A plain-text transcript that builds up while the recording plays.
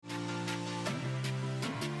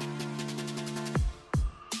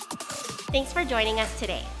Thanks for joining us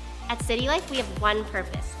today. At City Life, we have one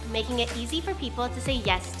purpose, making it easy for people to say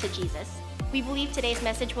yes to Jesus. We believe today's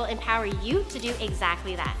message will empower you to do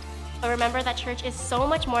exactly that. But remember that church is so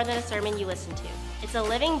much more than a sermon you listen to. It's a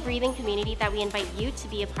living, breathing community that we invite you to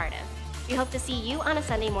be a part of. We hope to see you on a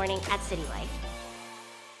Sunday morning at City Life.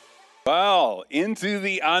 Well, into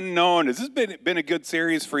the unknown. Has this been a good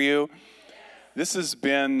series for you? This has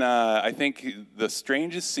been, I think, the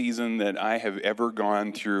strangest season that I have ever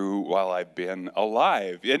gone through while I've been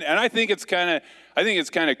alive. And I think it's kind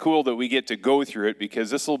of cool that we get to go through it, because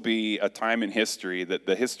this will be a time in history that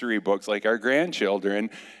the history books, like our grandchildren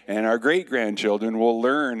and our great-grandchildren, will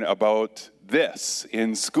learn about this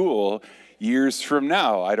in school years from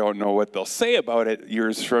now. I don't know what they'll say about it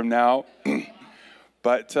years from now.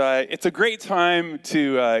 But it's a great time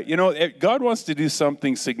to, God wants to do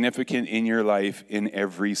something significant in your life in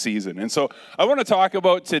every season. And so I want to talk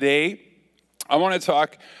about today, into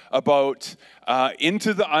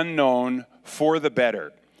the unknown for the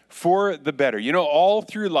better. For the better. You know, all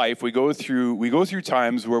through life, we go through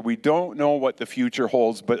times where we don't know what the future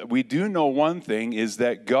holds, but we do know one thing, is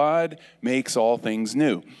that God makes all things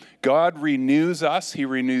new. God renews us. He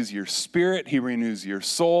renews your spirit. He renews your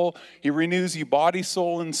soul. He renews you body,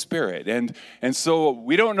 soul, and spirit. And so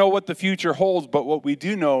we don't know what the future holds, but what we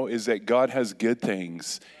do know is that God has good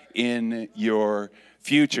things in your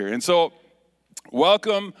future. And so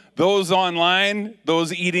welcome those online,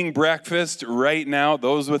 those eating breakfast right now,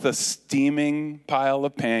 those with a steaming pile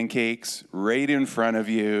of pancakes right in front of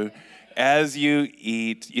you. As you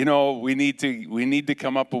eat, you know, we need to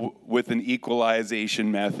come up with an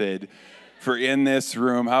equalization method for in this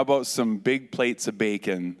room. How about some big plates of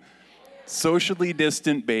bacon, socially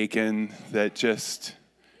distant bacon that just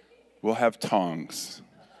will have tongs.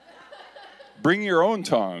 Bring your own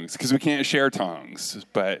tongs, because we can't share tongs,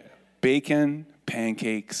 but bacon,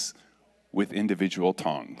 pancakes with individual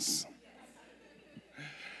tongs.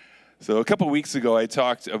 So a couple weeks ago, I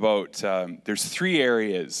talked about there's three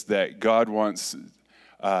areas that God wants,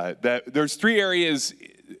 there's three areas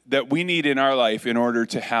that we need in our life in order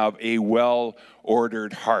to have a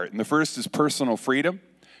well-ordered heart. And the first is personal freedom.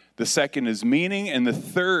 The second is meaning. And the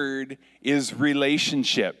third is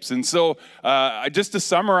relationships. And so just to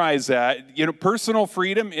summarize that, personal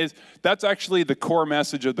freedom that's actually the core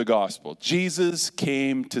message of the gospel. Jesus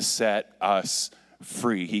came to set us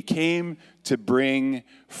free. He came to bring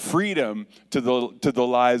freedom to the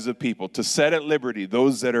lives of people, to set at liberty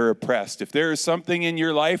those that are oppressed. If there is something in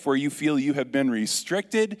your life where you feel you have been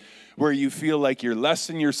restricted, where you feel like you're less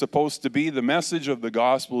than you're supposed to be, the message of the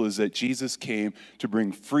gospel is that Jesus came to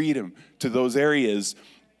bring freedom to those areas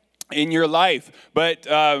in your life. But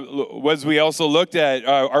as we also looked at,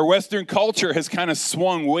 our Western culture has kind of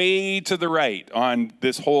swung way to the right on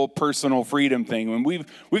this whole personal freedom thing. And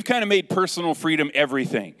we've kind of made personal freedom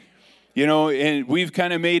everything. And we've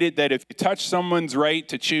kind of made it that if you touch someone's right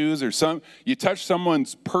to choose, you touch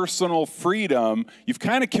someone's personal freedom, you've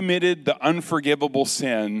kind of committed the unforgivable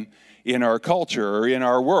sin in our culture or in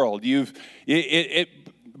our world.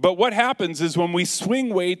 But what happens is when we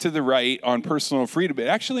swing way to the right on personal freedom, it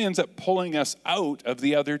actually ends up pulling us out of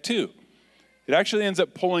the other two. It actually ends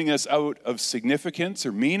up pulling us out of significance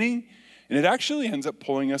or meaning, and it actually ends up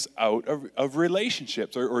pulling us out of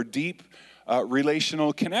relationships or deep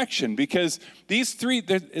relational connection, because these three,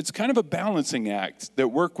 it's kind of a balancing act that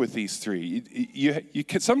work with these three.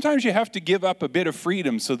 Sometimes you have to give up a bit of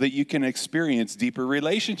freedom so that you can experience deeper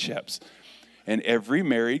relationships. And every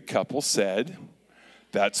married couple said,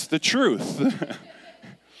 that's the truth.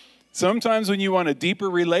 Sometimes when you want a deeper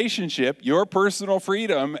relationship, your personal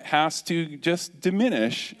freedom has to just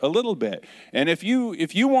diminish a little bit. And if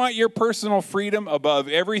you want your personal freedom above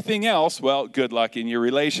everything else, well, good luck in your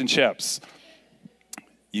relationships.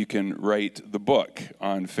 You can write the book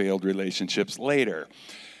on failed relationships later.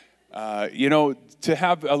 To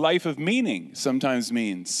have a life of meaning sometimes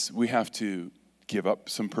means we have to give up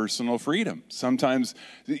some personal freedom. Sometimes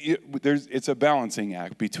it's a balancing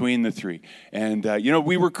act between the three. And,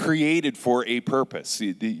 we were created for a purpose.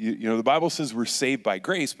 The Bible says we're saved by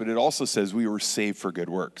grace, but it also says we were saved for good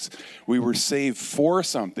works. We were saved for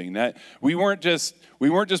something. That we weren't just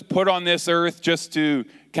put on this earth just to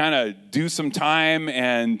kind of do some time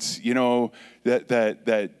and,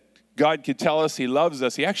 that God could tell us he loves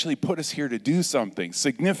us. He actually put us here to do something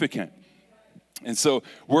significant. And so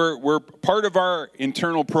we're part of our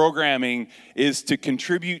internal programming is to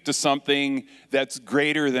contribute to something that's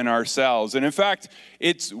greater than ourselves. And in fact,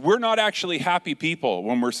 we're not actually happy people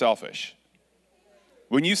when we're selfish.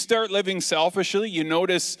 When you start living selfishly, you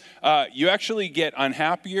notice you actually get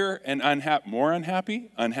unhappier and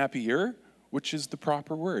happier, which is the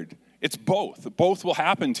proper word. It's both. Both will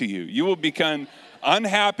happen to you. You will become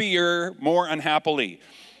unhappier more unhappily.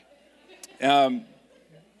 When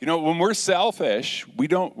we're selfish,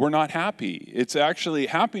 we're not happy. It's actually,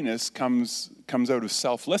 happiness comes out of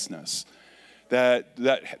selflessness.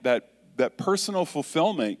 That personal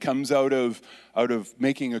fulfillment comes out of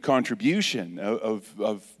making a contribution,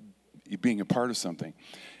 of being a part of something.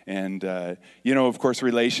 And of course,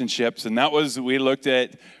 relationships. And that was, we looked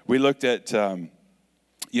at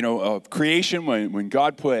creation, when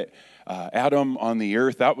God put Adam on the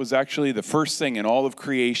earth. That was actually the first thing in all of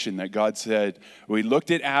creation that God said. We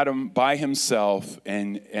looked at Adam by himself,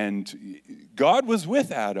 and God was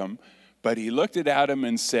with Adam, but he looked at Adam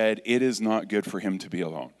and said, it is not good for him to be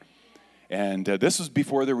alone. And this was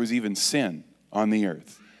before there was even sin on the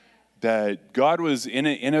earth. That God was, in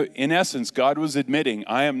essence, God was admitting,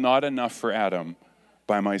 I am not enough for Adam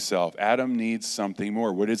by myself. Adam needs something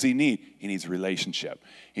more. What does he need? He needs relationship.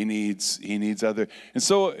 He needs other. And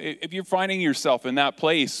so if you're finding yourself in that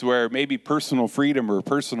place where maybe personal freedom or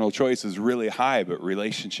personal choice is really high, but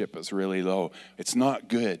relationship is really low, it's not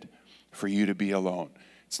good for you to be alone.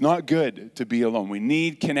 It's not good to be alone. We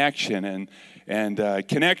need connection, and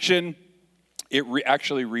connection, it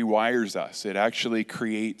actually rewires us. It actually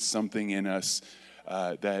creates something in us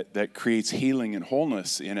that creates healing and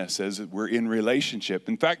wholeness in us as we're in relationship.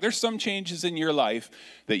 In fact, there's some changes in your life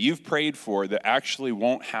that you've prayed for that actually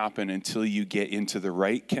won't happen until you get into the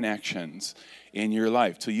right connections in your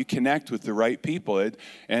life, till you connect with the right people.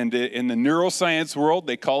 And in the neuroscience world,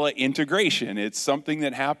 they call it integration. It's something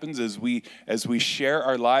that happens as we share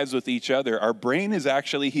our lives with each other. Our brain is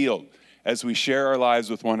actually healed as we share our lives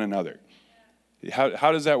with one another.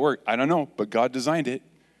 How does that work? I don't know, but God designed it.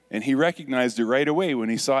 And he recognized it right away when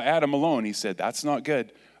he saw Adam alone. He said, that's not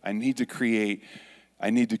good. I need to create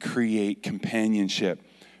companionship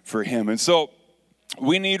for him. And so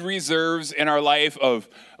we need reserves in our life of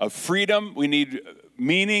freedom. We need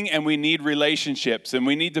meaning, and we need relationships. And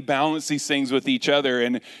we need to balance these things with each other.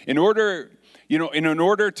 And in order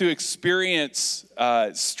to experience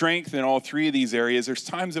strength in all three of these areas, there's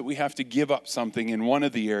times that we have to give up something in one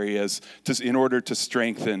of the areas in order to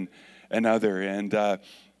strengthen another. And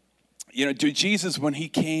Jesus, when he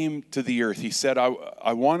came to the earth, he said,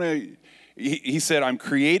 he said, I'm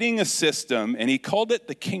creating a system, and he called it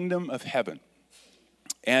the kingdom of heaven.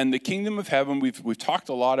 And the kingdom of heaven, we've talked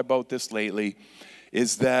a lot about this lately,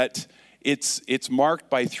 is that it's marked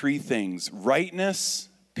by three things: rightness,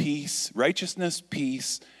 righteousness,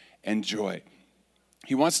 peace, and joy.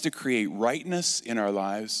 He wants to create rightness in our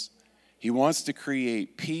lives. He wants to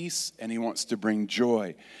create peace, and he wants to bring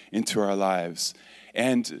joy into our lives.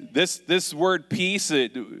 And this word peace,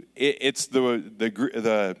 it's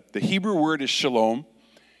the Hebrew word is shalom,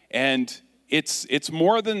 and it's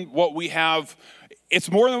more than what we have. It's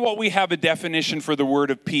more than what we have a definition for the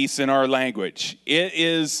word of peace in our language.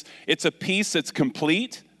 It's a peace that's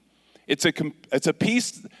complete. It's a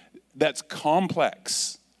peace that's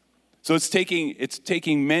complex. So it's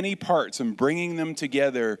taking many parts and bringing them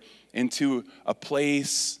together into a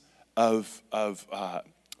place of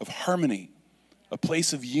harmony, a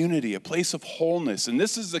place of unity, a place of wholeness. And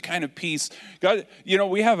this is the kind of peace God,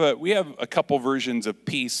 we have a couple versions of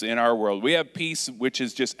peace in our world. We have peace, which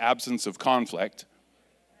is just absence of conflict.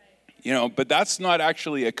 But that's not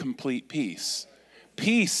actually a complete peace.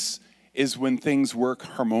 Peace is when things work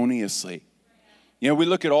harmoniously. We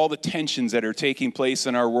look at all the tensions that are taking place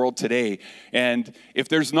in our world today. And if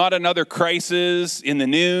there's not another crisis in the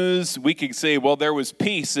news, we could say, well, there was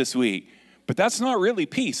peace this week. But that's not really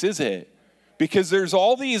peace, is it? Because there's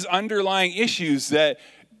all these underlying issues that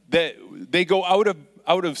they go out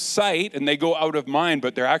of sight and they go out of mind,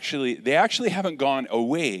 but they actually haven't gone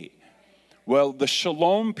away. Well, the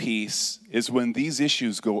shalom peace is when these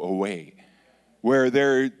issues go away, where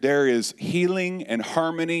there is healing and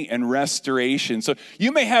harmony and restoration. So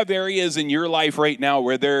you may have areas in your life right now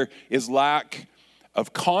where there is lack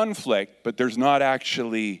of conflict, but there's not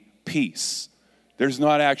actually peace. There's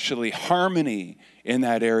not actually harmony in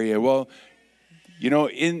that area. Well,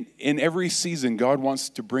 in every season, God wants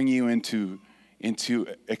to bring you into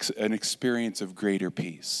an experience of greater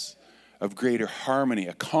peace, of greater harmony,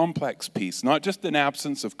 a complex peace, not just an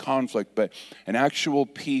absence of conflict, but an actual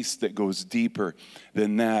peace that goes deeper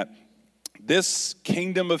than that. This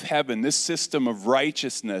kingdom of heaven, this system of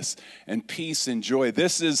righteousness and peace and joy,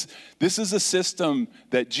 this is a system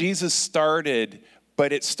that Jesus started,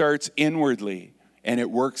 but it starts inwardly and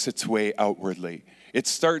it works its way outwardly. It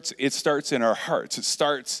starts in our hearts. It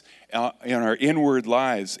starts in our inward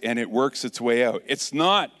lives, and it works its way out. It's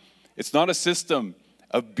not a system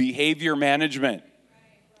of behavior management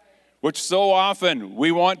which so often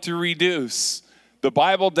we want to reduce the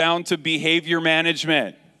Bible down to behavior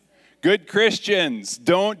management. Good Christians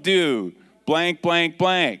don't do blank, blank,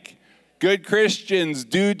 blank. Good Christians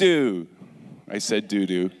do. I said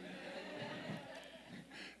do.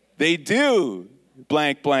 They do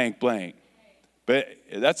blank, blank, blank. But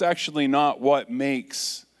that's actually not what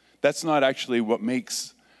makes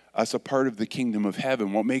us a part of the kingdom of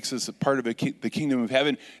heaven. What makes us a part of the kingdom of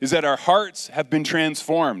heaven is that our hearts have been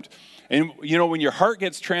transformed. And when your heart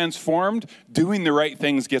gets transformed, doing the right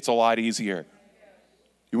things gets a lot easier.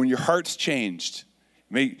 When your heart's changed,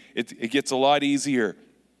 it gets a lot easier.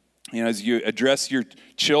 As you address your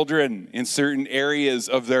children in certain areas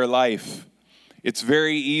of their life, it's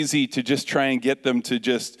very easy to just try and get them to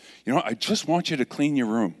I just want you to clean your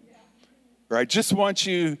room. Or I just want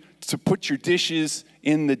you to put your dishes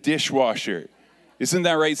in the dishwasher. Isn't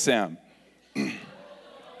that right, Sam?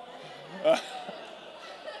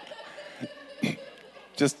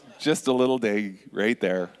 Just a little dig right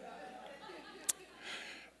there.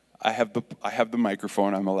 I have the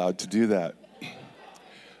microphone. I'm allowed to do that.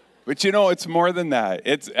 But it's more than that.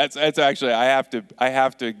 It's actually I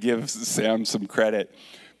have to give Sam some credit,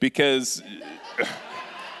 because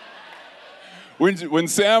when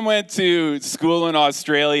Sam went to school in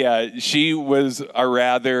Australia, she was a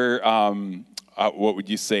rather what would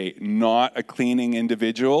you say, not a cleaning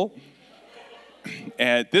individual.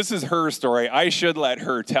 And this is her story. I should let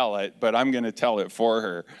her tell it, but I'm going to tell it for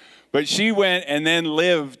her. But she went and then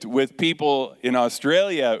lived with people in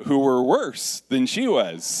Australia who were worse than she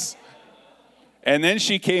was. And then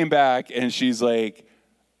she came back and she's like,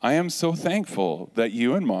 I am so thankful that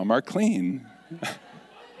you and Mom are clean.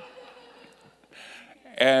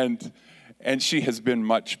 and she has been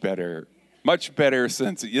much better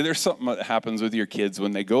since. There's something that happens with your kids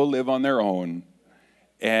when they go live on their own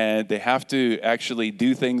and they have to actually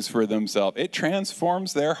do things for themselves. It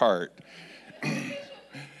transforms their heart.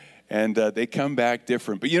 And they come back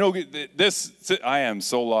different. But I am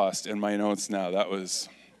so lost in my notes now.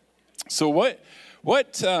 So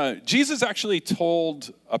what Jesus actually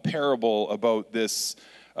told a parable about this.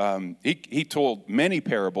 He told many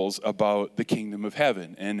parables about the kingdom of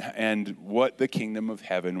heaven and what the kingdom of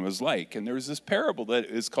heaven was like. And there was this parable that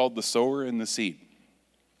is called the sower and the seed.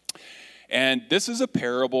 And this is a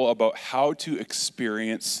parable about how to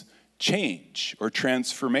experience change or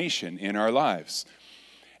transformation in our lives.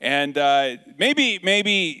 And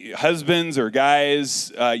maybe husbands or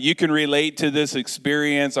guys, you can relate to this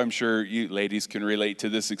experience. I'm sure you ladies can relate to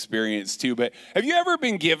this experience too. But have you ever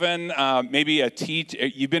been given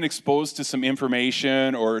you've been exposed to some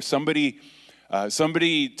information, or somebody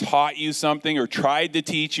taught you something or tried to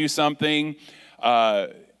teach you something,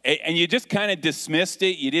 and you just kind of dismissed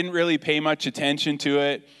it? You didn't really pay much attention to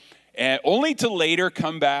it, and only to later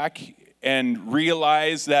come back and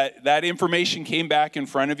realize that information came back in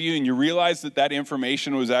front of you, and you realize that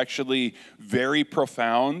information was actually very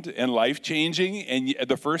profound and life-changing, and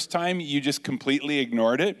the first time you just completely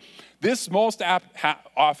ignored it. This most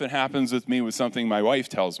often happens with me with something my wife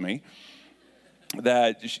tells me,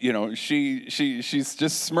 that she's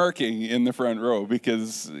just smirking in the front row,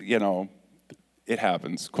 because it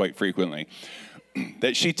happens quite frequently,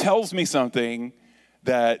 that she tells me something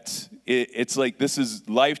that it's like this is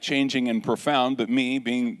life-changing and profound, but me,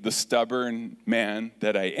 being the stubborn man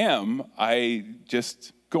that I am, I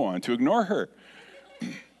just go on to ignore her.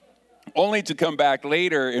 Only to come back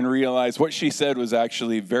later and realize what she said was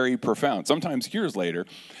actually very profound, sometimes years later.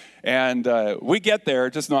 And we get there,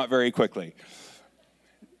 just not very quickly.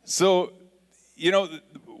 So,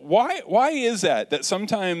 why is that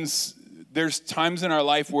sometimes there's times in our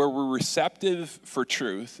life where we're receptive for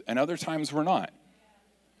truth and other times we're not?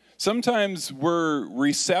 Sometimes we're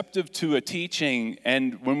receptive to a teaching,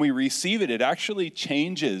 and when we receive it, it actually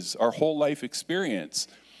changes our whole life experience.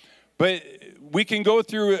 But we can go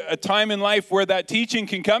through a time in life where that teaching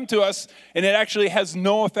can come to us and it actually has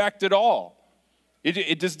no effect at all.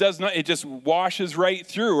 It just does not, it just washes right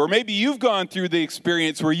through. Or maybe you've gone through the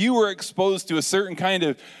experience where you were exposed to a certain kind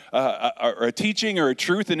of a teaching or a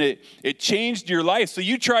truth, and it changed your life. So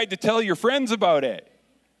you tried to tell your friends about it.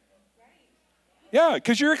 Yeah,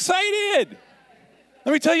 because you're excited.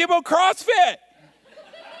 Let me tell you about CrossFit.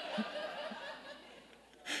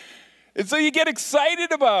 And so you get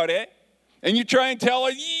excited about it, and you try and tell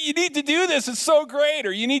her, you need to do this, it's so great,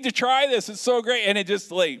 or you need to try this, it's so great, and it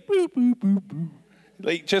just like, boop, boop, boop, boop.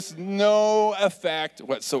 Like just no effect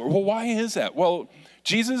whatsoever. Well, why is that? Well,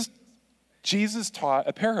 Jesus taught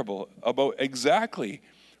a parable about exactly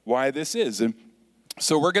why this is. And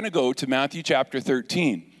so we're going to go to Matthew chapter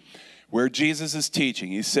 13. where Jesus is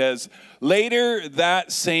teaching. He says, later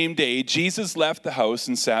that same day, Jesus left the house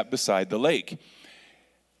and sat beside the lake.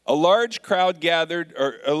 A large crowd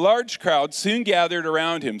soon gathered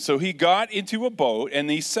around him. So he got into a boat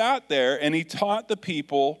and he sat there and he taught the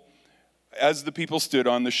people as the people stood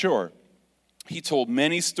on the shore. He told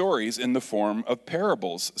many stories in the form of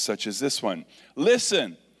parables, such as this one.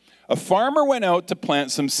 Listen. A farmer went out to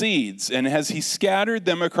plant some seeds, and as he scattered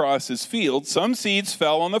them across his field, some seeds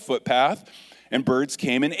fell on the footpath, and birds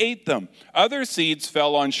came and ate them. Other seeds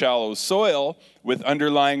fell on shallow soil with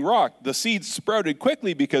underlying rock. The seeds sprouted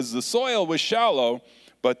quickly because the soil was shallow,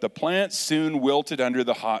 but the plants soon wilted under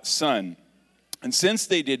the hot sun. And since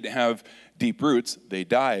they didn't have deep roots, they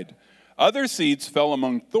died. Other seeds fell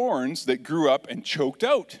among thorns that grew up and choked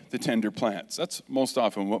out the tender plants. That's most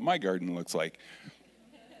often what my garden looks like.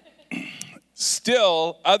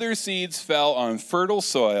 Still, other seeds fell on fertile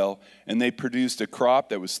soil, and they produced a crop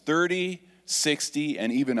that was 30, 60,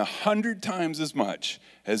 and even 100 times as much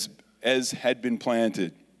as had been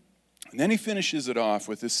planted. And then he finishes it off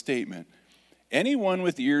with this statement. Anyone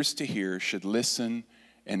with ears to hear should listen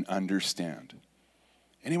and understand.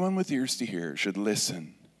 Anyone with ears to hear should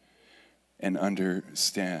listen and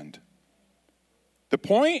understand. The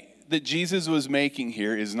point that Jesus was making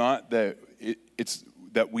here is not that it's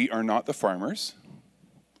that we are not the farmers.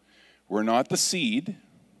 We're not the seed.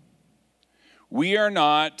 We are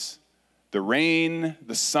not the rain,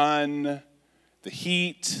 the sun, the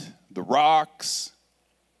heat, the rocks.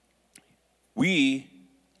 We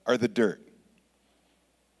are the dirt.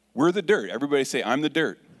 We're the dirt. Everybody say, I'm the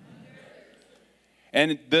dirt.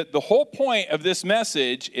 And the whole point of this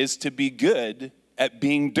message is to be good at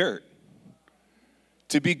being dirt.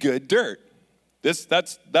 To be good dirt. That's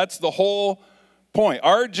the whole point.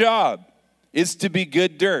 Our job is to be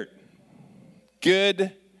good dirt.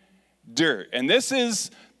 Good dirt. And this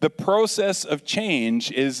is the process of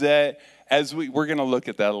change, is that as we're going to look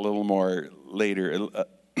at that a little more later.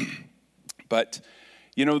 But,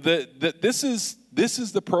 you know, this is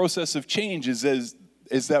the process of change, is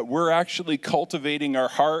that we're actually cultivating our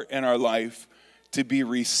heart and our life to be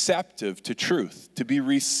receptive to truth, to be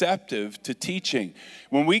receptive to teaching.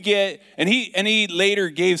 When we get, and he later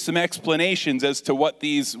gave some explanations as to what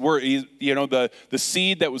these were. The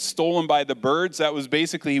seed that was stolen by the birds, that was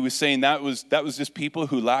basically, he was saying that was just people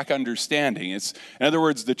who lack understanding. It's, in other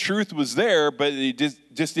words, the truth was there, but they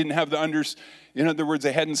just didn't have the understanding. In other words,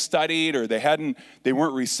 they hadn't studied, or they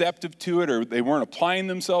weren't receptive to it, or they weren't applying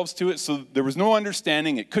themselves to it. So there was no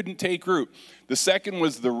understanding. It couldn't take root. The second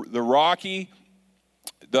was the rocky.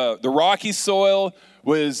 The rocky soil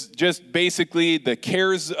was just basically the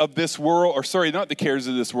cares of this world, or sorry, not the cares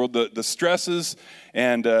of this world, the stresses,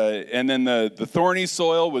 and then the thorny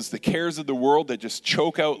soil was the cares of the world that just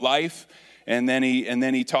choke out life. And then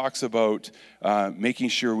he talks about making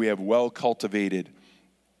sure we have well cultivated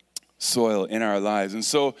soil in our lives. And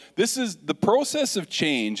so this is the process of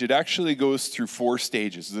change. It actually goes through 4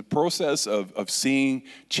 stages. The process of seeing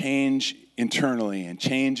change internally and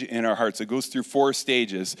change in our hearts. It goes through 4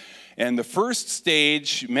 stages. And the first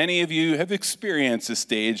stage, many of you have experienced this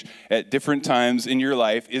stage at different times in your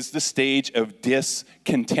life, is the stage of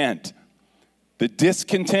discontent. The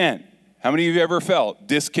discontent. How many of you ever felt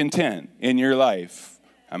discontent in your life?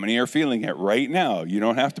 How many are feeling it right now? You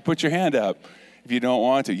don't have to put your hand up if you don't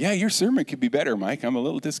want to. Yeah, your sermon could be better, Mike. I'm a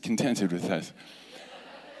little discontented with that.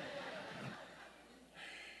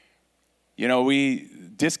 You know, we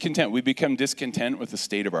become discontent with the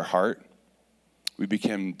state of our heart. We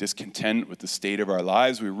become discontent with the state of our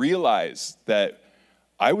lives. We realize that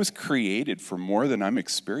I was created for more than I'm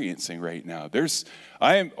experiencing right now.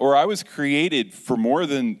 I was created for more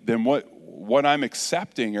than what I'm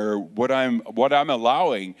accepting, or what I'm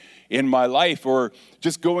allowing in my life, or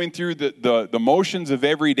just going through the motions of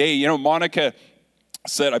every day. You know, Monica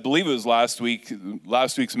said, I believe it was last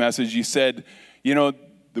week's message, you said, you know,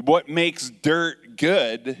 what makes dirt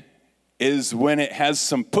good is when it has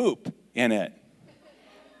some poop in it.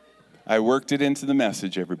 I worked it into the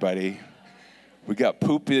message, everybody. We got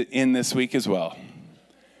poop in this week as well.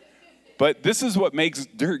 But this is what makes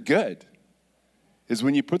dirt good, is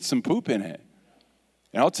when you put some poop in it.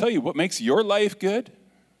 And I'll tell you what makes your life good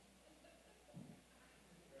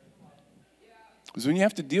is when you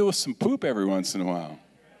have to deal with some poop every once in a while.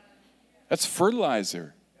 That's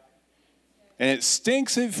fertilizer. And it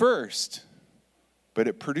stinks at first, but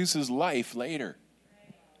it produces life later.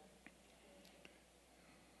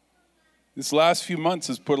 This last few months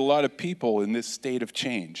has put a lot of people in this state of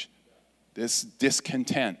change, this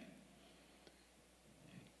discontent.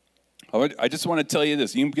 I just want to tell you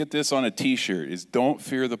this. You can get this on a t-shirt, is don't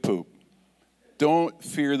fear the poop. Don't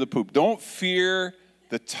fear the poop. Don't fear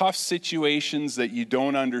the tough situations that you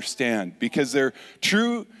don't understand, because they're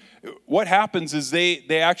true. What happens is they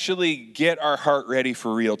actually get our heart ready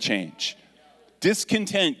for real change.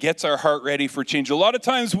 Discontent gets our heart ready for change. A lot of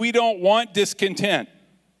times we don't want discontent.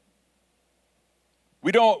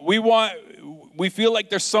 We feel like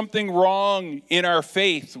there's something wrong in our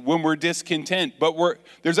faith when we're discontent, but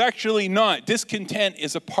there's actually not. Discontent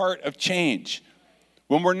is a part of change.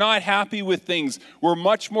 When we're not happy with things, we're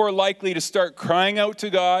much more likely to start crying out to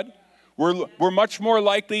God. We're much more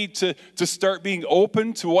likely to start being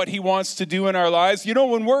open to what he wants to do in our lives. You know,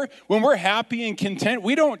 when we're happy and content,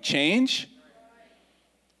 we don't change.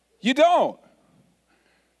 You don't.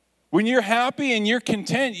 When you're happy and you're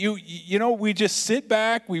content, you know, we just sit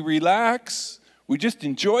back, we relax, we just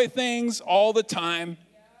enjoy things all the time.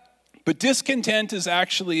 But discontent is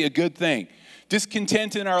actually a good thing.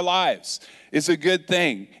 Discontent in our lives is a good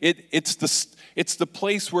thing. It's the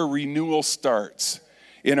place where renewal starts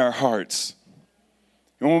in our hearts.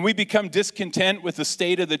 And when we become discontent with the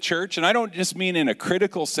state of the church, and I don't just mean in a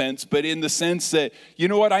critical sense, but in the sense that, you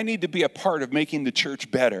know what, I need to be a part of making the church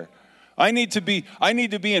better. I need to be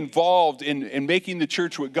involved in making the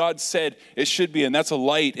church what God said it should be, and that's a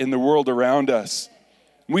light in the world around us.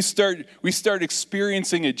 We start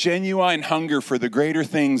experiencing a genuine hunger for the greater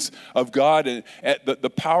things of God and the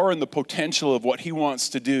power and the potential of what he wants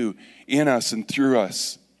to do in us and through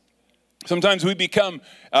us. Sometimes we become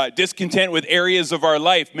discontent with areas of our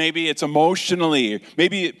life. Maybe it's emotionally,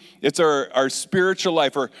 maybe it's our spiritual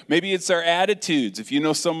life, or maybe it's our attitudes. If you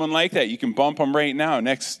know someone like that, you can bump them right now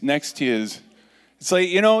next to you. It's like,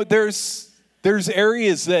 you know, there's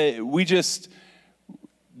areas that we just,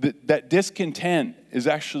 that discontent is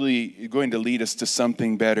actually going to lead us to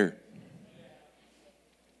something better.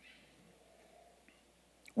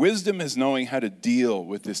 Wisdom is knowing how to deal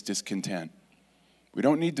with this discontent. We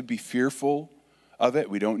don't need to be fearful of it.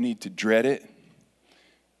 We don't need to dread it.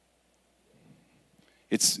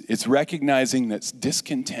 It's recognizing that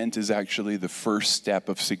discontent is actually the first step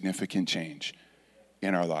of significant change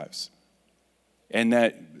in our lives. And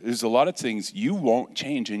that there's a lot of things you won't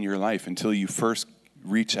change in your life until you first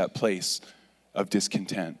reach that place of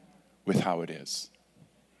discontent with how it is.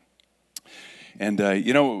 And,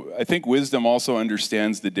 you know, I think wisdom also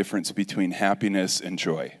understands the difference between happiness and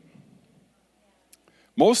joy.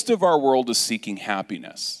 Most of our world is seeking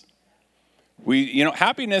happiness.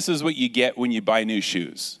 Happiness is what you get when you buy new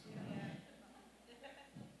shoes.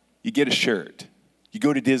 You get a shirt. You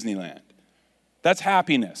go to Disneyland. That's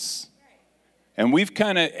happiness. And we've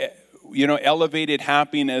kind of, elevated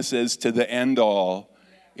happiness as to the end all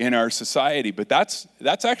in our society. But that's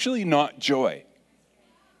actually not joy.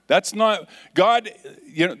 That's not, God,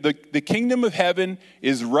 the kingdom of heaven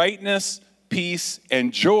is rightness, peace,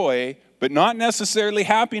 and joy, but not necessarily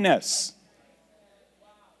happiness.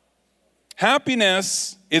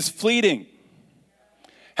 Happiness is fleeting.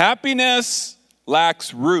 Happiness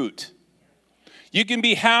lacks root. You can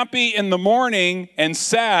be happy in the morning and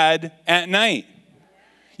sad at night.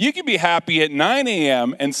 You can be happy at 9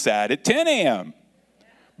 a.m. and sad at 10 a.m.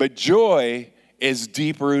 But joy is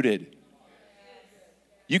deep-rooted.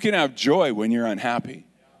 You can have joy when you're unhappy.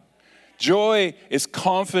 Joy is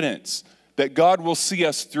confidence that God will see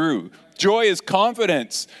us through. Joy is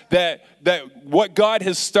confidence that what God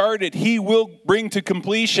has started, he will bring to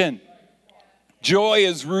completion. Joy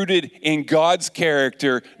is rooted in God's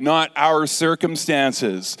character, not our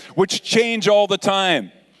circumstances, which change all the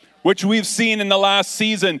time, which we've seen in the last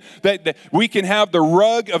season, that we can have the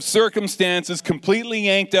rug of circumstances completely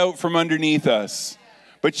yanked out from underneath us.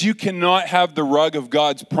 But you cannot have the rug of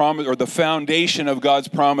God's promise or the foundation of God's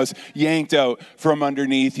promise yanked out from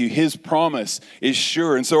underneath you. His promise is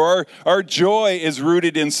sure. And so our joy is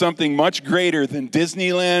rooted in something much greater than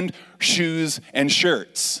Disneyland, shoes, and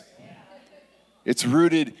shirts. It's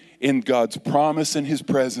rooted in God's promise and his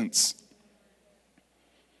presence.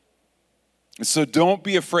 So don't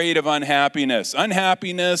be afraid of unhappiness.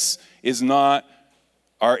 Unhappiness is not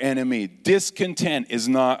our enemy. Discontent is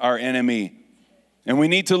not our enemy. And we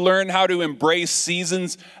need to learn how to embrace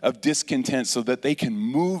seasons of discontent so that they can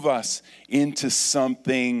move us into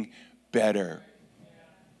something better.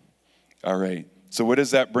 All right. So what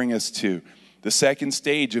does that bring us to? The second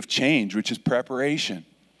stage of change, which is preparation.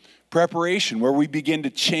 Preparation, where we begin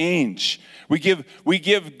to change. We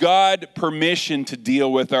give God permission to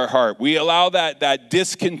deal with our heart. We allow that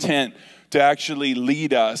discontent to actually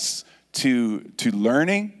lead us to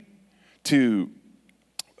learning, to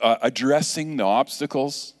addressing the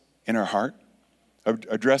obstacles in our heart,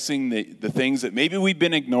 addressing the things that maybe we've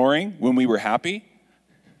been ignoring when we were happy.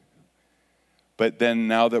 But then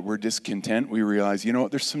now that we're discontent, we realize, you know what,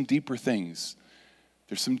 there's some deeper things.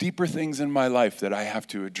 There's some deeper things in my life that I have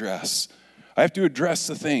to address. I have to address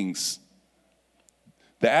the things,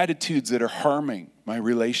 the attitudes that are harming my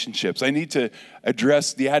relationships. I need to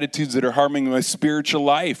address the attitudes that are harming my spiritual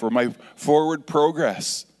life or my forward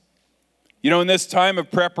progress. You know, in this time of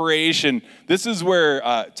preparation, this is where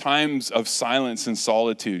times of silence and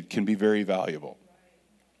solitude can be very valuable.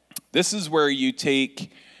 This is where you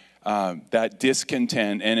take that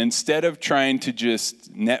discontent, and instead of trying to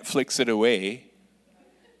just Netflix it away,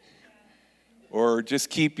 or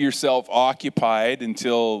just keep yourself occupied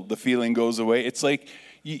until the feeling goes away, it's like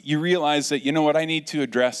you realize that, you know what, I need to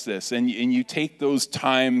address this. And you take those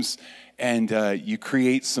times and you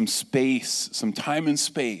create some space, some time and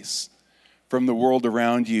space from the world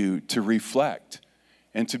around you to reflect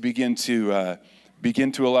and to begin to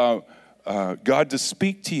allow God to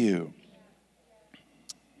speak to you.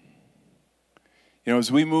 You know,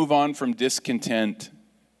 as we move on from discontent,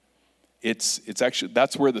 it's actually,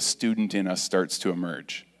 that's where the student in us starts to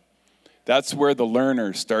emerge. That's where the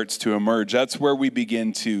learner starts to emerge. That's where we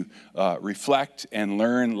begin to reflect and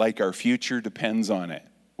learn like our future depends on it,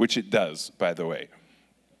 which it does, by the way.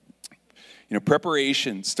 You know,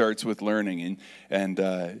 preparation starts with learning, and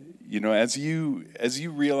you know, as you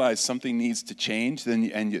realize something needs to change,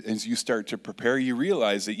 then as you start to prepare, you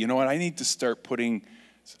realize that, you know what, I need to start putting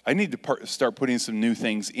some new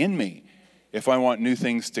things in me if I want new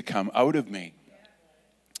things to come out of me.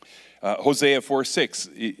 Hosea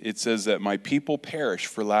 4:6, it says that my people perish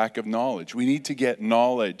for lack of knowledge. We need to get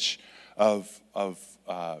knowledge of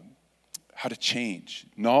how to change,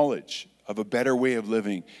 knowledge of a better way of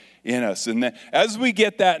living in us. And then as we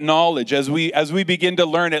get that knowledge, as we begin to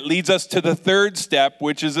learn, it leads us to the third step,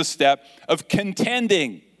 which is a step of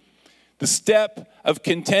contending. The step of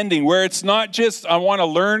contending, where it's not just I want to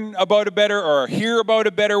learn about a better or hear about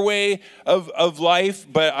a better way of life,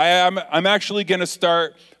 but I'm actually going to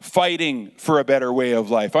start fighting for a better way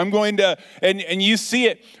of life. I'm going to, and you see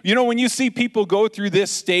it, you know, when you see people go through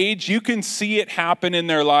this stage, you can see it happen in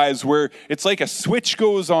their lives where it's like a switch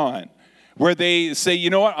goes on, where they say,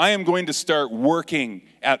 you know what, I am going to start working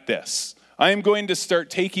at this. I am going to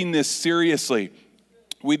start taking this seriously.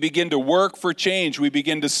 We begin to work for change. We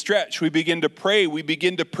begin to stretch. We begin to pray. We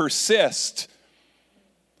begin to persist.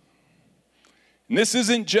 And this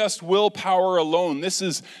isn't just willpower alone. This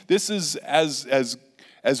is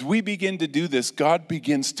as we begin to do this, God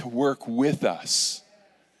begins to work with us.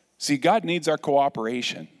 See, God needs our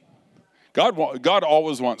cooperation. God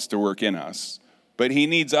always wants to work in us, but he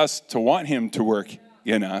needs us to want him to work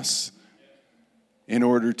in us in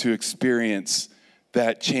order to experience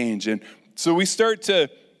that change. And so this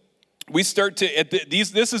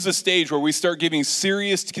is a stage where we start giving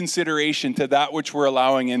serious consideration to that which we're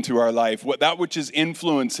allowing into our life, that which is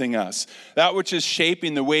influencing us, that which is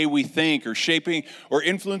shaping the way we think or shaping or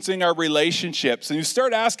influencing our relationships. And you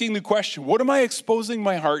start asking the question, what am I exposing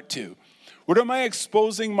my heart to? What am I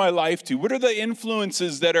exposing my life to? What are the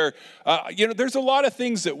influences that are, there's a lot of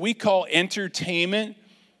things that we call entertainment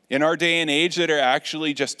in our day and age that are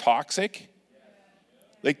actually just toxic.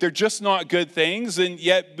 Like, they're just not good things, and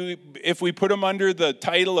yet if we put them under the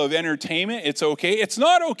title of entertainment, it's okay. It's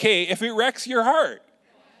not okay if it wrecks your heart.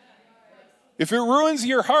 If it ruins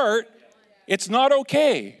your heart, it's not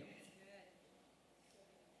okay.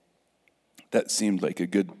 That seemed like a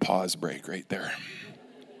good pause break right there.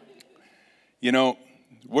 You know,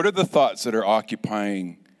 what are the thoughts that are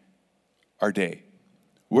occupying our day?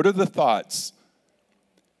 What are the thoughts?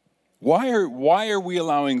 Why are we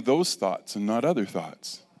allowing those thoughts and not other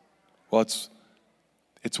thoughts? Well,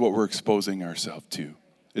 it's what we're exposing ourselves to.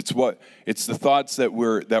 It's the thoughts that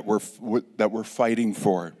we're fighting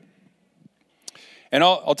for. And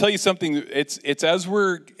I'll tell you something. It's as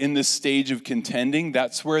we're in this stage of contending,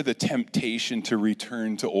 that's where the temptation to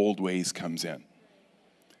return to old ways comes in.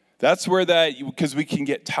 That's where because we can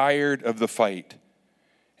get tired of the fight.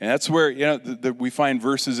 And that's where, we find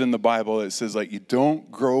verses in the Bible that says, like, you don't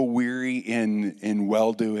grow weary in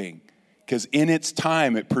well-doing, because in its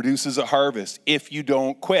time it produces a harvest if you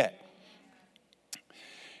don't quit.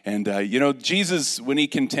 And, Jesus, when he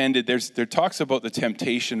contended, there talks about the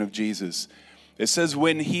temptation of Jesus. It says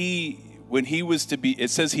it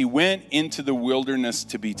says he went into the wilderness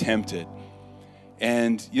to be tempted.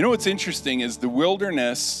 And you know what's interesting is the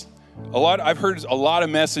wilderness. I've heard a lot of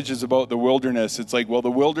messages about the wilderness. It's like, well, the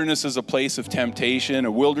wilderness is a place of temptation.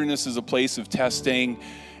 A wilderness is a place of testing.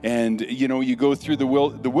 And, you go through the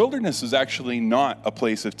wilderness is actually not a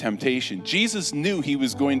place of temptation. Jesus knew he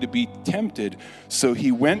was going to be tempted, so he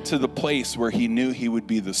went to the place where he knew he would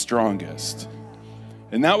be the strongest.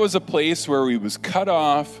 And that was a place where he was cut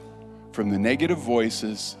off from the negative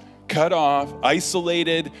voices, cut off,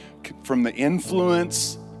 isolated from the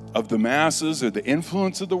influence of the masses or the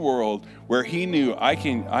influence of the world, where he knew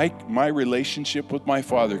my relationship with my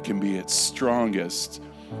Father can be its strongest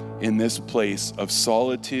in this place of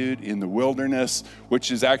solitude in the wilderness,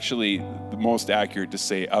 which is actually the most accurate to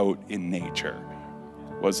say out in nature.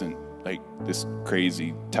 Wasn't like this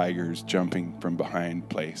crazy tigers jumping from behind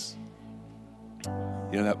place.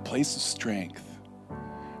 That place of strength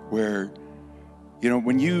where,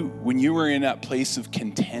 when you were in that place of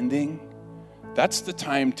contending, that's the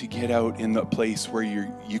time to get out in the place where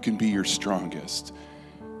you can be your strongest.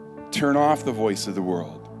 Turn off the voice of the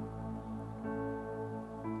world.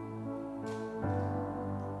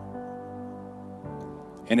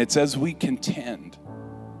 And it's as we contend,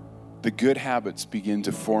 the good habits begin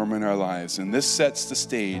to form in our lives. And this sets the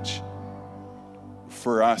stage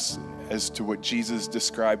for us as to what Jesus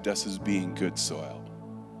described us as being good soil,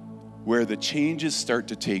 where the changes start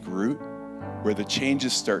to take root, where the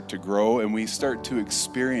changes start to grow, and we start to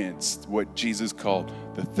experience what Jesus called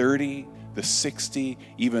the 30, the 60,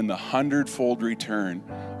 even the 100-fold return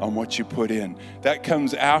on what you put in. That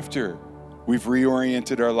comes after we've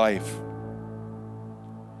reoriented our life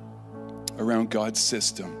around God's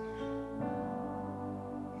system.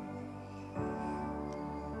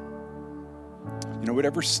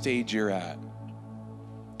 Whatever stage you're at,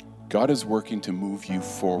 God is working to move you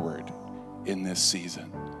forward in this season.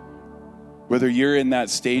 Whether you're in that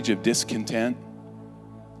stage of discontent,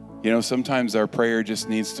 sometimes our prayer just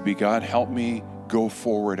needs to be, God, help me go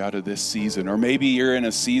forward out of this season. Or maybe you're in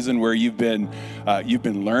a season where you've been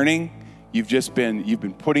learning, you've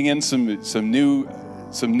been putting in some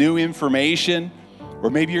new information. Or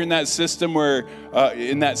maybe you're in that system where,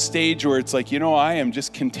 in that stage where it's like, I am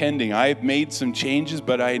just contending. I've made some changes,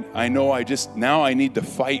 but I know now I need to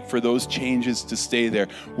fight for those changes to stay there.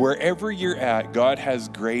 Wherever you're at, God has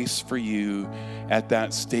grace for you at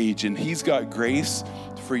that stage. And He's got grace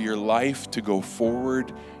for your life to go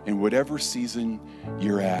forward in whatever season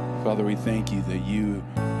you're at. Father, we thank you that you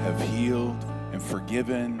have healed and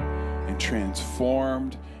forgiven and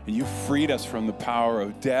transformed. And you freed us from the power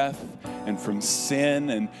of death and from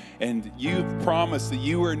sin. And you've promised that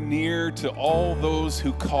you are near to all those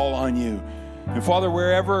who call on you. And Father,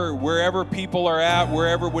 wherever people are at,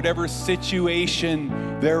 whatever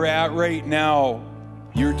situation they're at right now,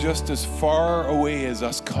 you're just as far away as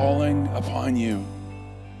us calling upon you.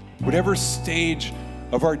 Whatever stage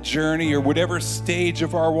of our journey or whatever stage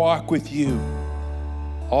of our walk with you,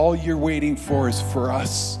 all you're waiting for is for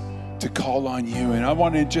us to call on you. And I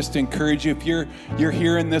want to just encourage you, if you're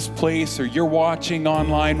here in this place or you're watching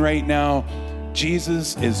online right now,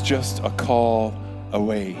 Jesus is just a call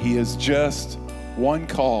away. He is just one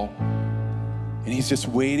call, and He's just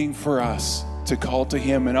waiting for us to call to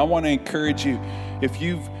Him. And I want to encourage you, if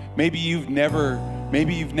maybe you've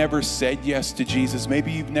never said yes to Jesus,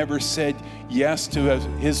 maybe you've never said yes to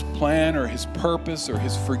His plan or His purpose or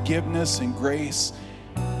His forgiveness and grace,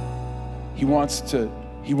 He wants to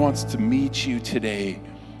meet you today.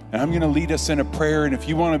 And I'm going to lead us in a prayer. And if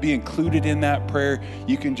you want to be included in that prayer,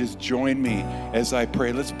 you can just join me as I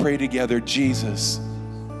pray. Let's pray together. Jesus,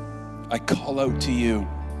 I call out to you.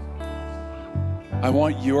 I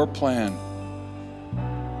want your plan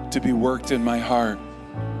to be worked in my heart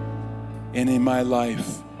and in my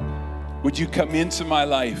life. Would you come into my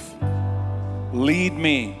life? Lead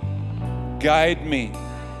me, guide me,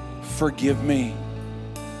 forgive me,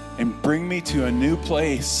 and bring me to a new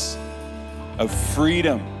place of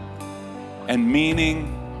freedom and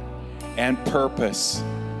meaning and purpose.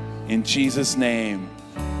 In Jesus' name,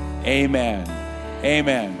 amen.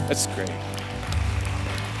 Amen. That's great.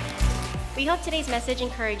 We hope today's message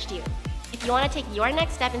encouraged you. If you want to take your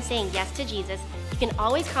next step in saying yes to Jesus, you can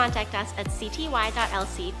always contact us at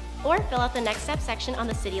cty.lc or fill out the next step section on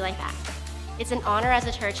the City Life app. It's an honor as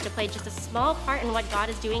a church to play just a small part in what God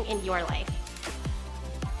is doing in your life.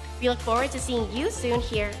 We look forward to seeing you soon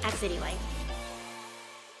here at City Life.